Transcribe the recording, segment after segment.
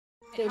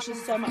there's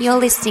just so much. You're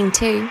listening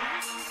to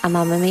a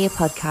Mamma Mia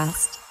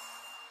podcast.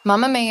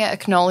 Mamma Mia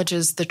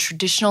acknowledges the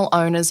traditional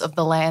owners of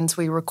the lands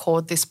we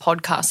record this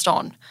podcast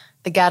on,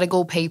 the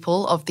Gadigal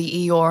people of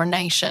the Eora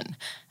Nation,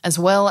 as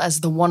well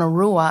as the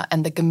Wonnarua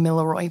and the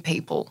Gamilaroi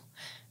people.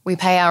 We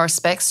pay our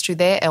respects to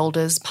their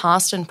elders,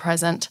 past and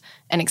present,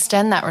 and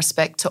extend that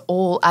respect to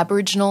all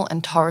Aboriginal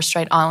and Torres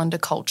Strait Islander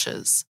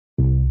cultures.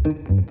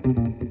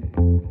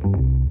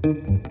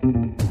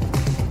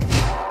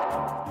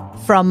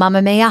 From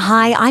Mamma Mia,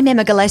 hi, I'm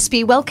Emma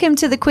Gillespie. Welcome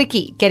to The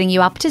Quickie, getting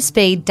you up to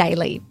speed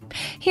daily.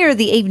 Here are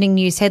the evening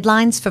news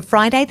headlines for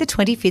Friday the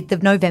 25th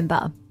of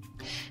November.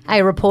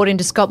 A report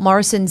into Scott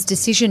Morrison's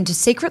decision to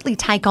secretly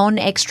take on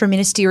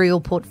extra-ministerial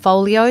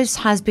portfolios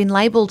has been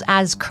labelled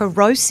as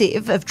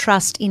corrosive of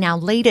trust in our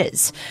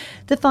leaders.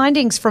 The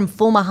findings from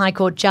former High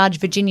Court Judge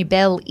Virginia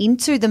Bell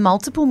into the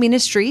multiple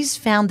ministries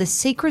found the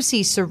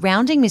secrecy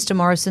surrounding Mr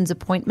Morrison's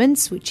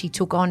appointments, which he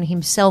took on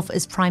himself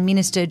as Prime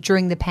Minister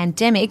during the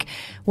pandemic,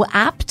 were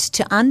apt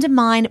to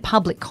undermine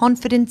public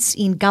confidence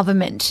in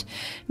government.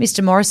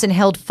 Mr Morrison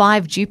held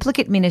 5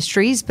 duplicate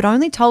ministries but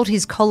only told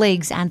his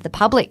colleagues and the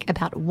public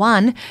about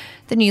one.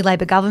 The new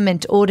Labor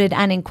government ordered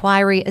an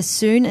inquiry as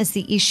soon as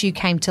the issue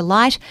came to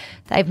light.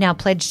 They've now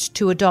pledged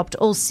to adopt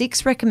all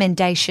 6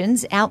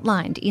 recommendations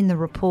outlined in the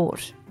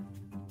report.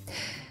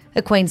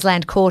 A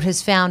Queensland court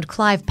has found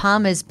Clive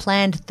Palmer's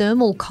planned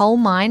thermal coal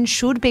mine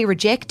should be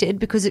rejected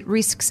because it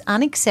risks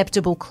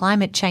unacceptable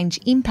climate change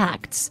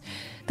impacts.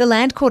 The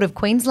Land Court of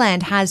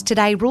Queensland has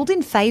today ruled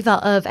in favour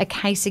of a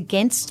case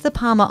against the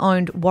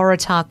Palmer-owned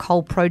Waratah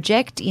coal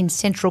project in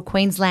central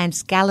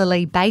Queensland's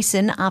Galilee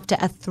Basin after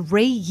a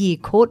 3-year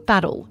court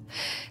battle.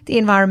 The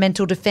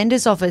Environmental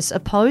Defenders Office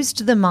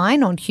opposed the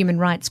mine on human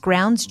rights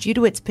grounds due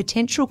to its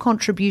potential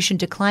contribution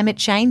to climate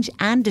change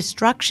and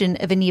destruction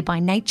of a nearby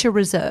nature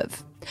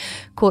reserve.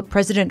 Court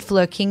President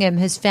Fleur Kingham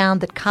has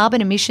found that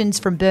carbon emissions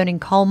from burning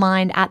coal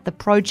mine at the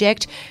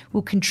project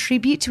will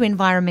contribute to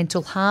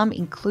environmental harm,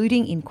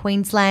 including in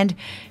Queensland.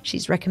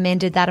 She's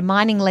recommended that a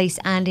mining lease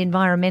and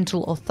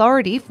environmental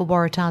authority for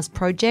Waratah's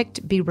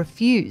project be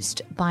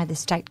refused by the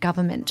state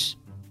government.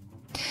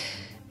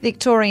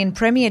 Victorian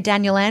Premier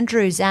Daniel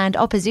Andrews and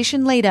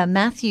opposition leader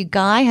Matthew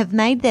Guy have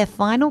made their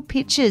final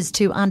pitches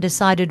to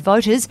undecided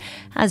voters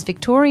as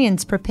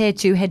Victorians prepare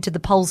to head to the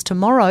polls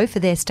tomorrow for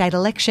their state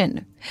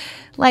election.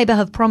 Labor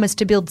have promised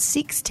to build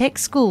 6 tech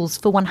schools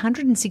for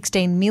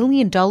 $116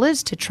 million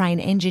to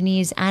train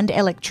engineers and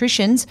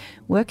electricians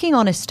working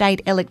on a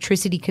state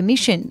electricity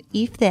commission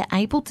if they're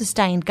able to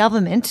stay in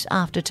government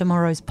after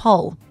tomorrow's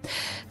poll.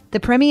 The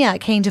Premier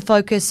keen to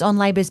focus on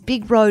Labor's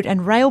big road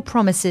and rail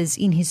promises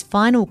in his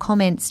final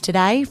comments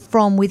today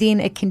from within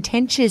a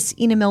contentious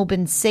inner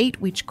Melbourne seat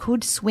which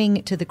could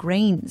swing to the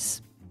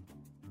Greens.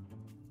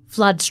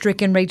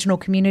 Flood-stricken regional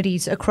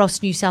communities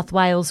across New South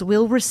Wales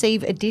will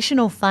receive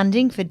additional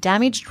funding for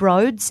damaged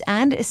roads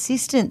and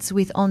assistance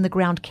with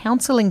on-the-ground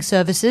counselling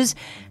services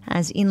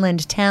as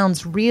inland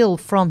towns reel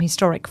from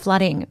historic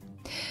flooding.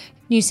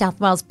 New South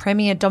Wales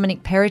Premier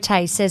Dominic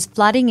Perrottet says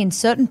flooding in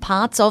certain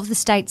parts of the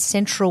state's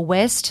central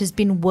west has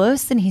been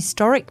worse than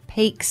historic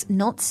peaks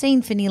not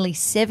seen for nearly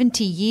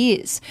 70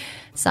 years.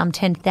 Some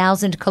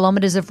 10,000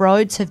 kilometres of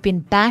roads have been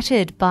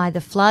battered by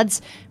the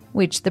floods,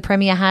 which the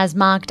Premier has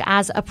marked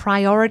as a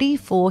priority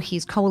for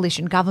his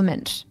coalition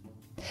government.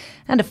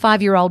 And a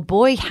 5-year-old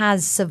boy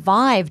has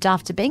survived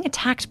after being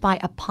attacked by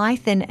a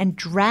python and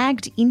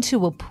dragged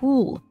into a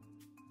pool.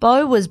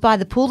 Beau was by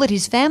the pool at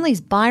his family's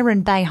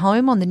Byron Bay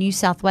home on the New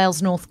South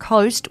Wales north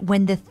coast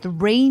when the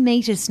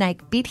 3-metre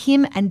snake bit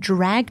him and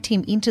dragged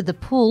him into the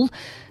pool.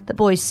 The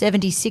boy's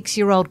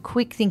 76-year-old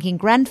quick-thinking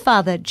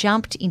grandfather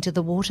jumped into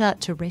the water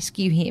to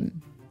rescue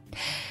him.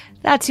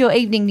 That's your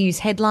evening news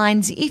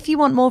headlines. If you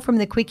want more from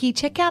The Quickie,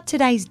 check out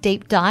today's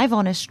deep dive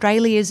on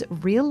Australia's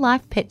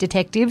real-life pet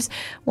detectives,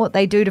 what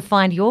they do to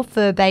find your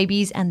fur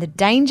babies and the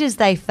dangers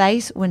they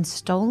face when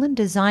stolen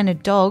designer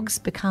dogs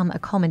become a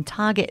common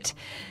target.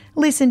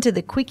 Listen to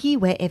The Quickie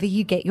wherever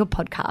you get your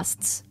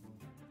podcasts.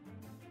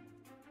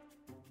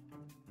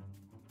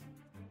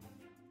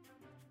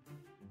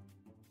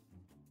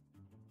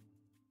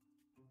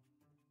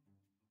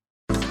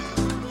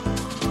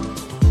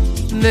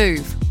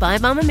 Move by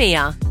Mamma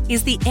Mia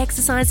is the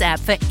exercise app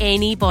for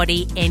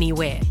anybody,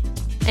 anywhere.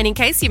 And in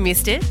case you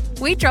missed it,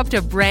 we dropped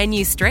a brand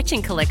new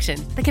stretching collection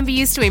that can be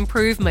used to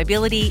improve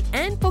mobility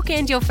and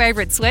bookend your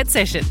favourite sweat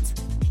sessions.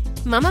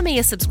 Mamma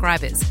Mia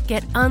subscribers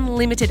get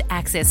unlimited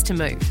access to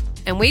Move,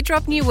 and we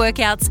drop new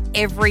workouts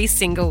every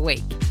single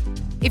week.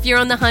 If you're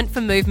on the hunt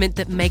for movement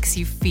that makes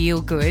you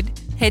feel good,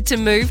 head to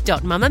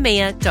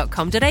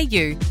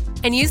move.mamamia.com.au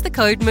and use the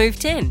code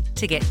MOVE10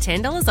 to get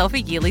 $10 off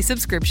a yearly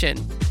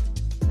subscription.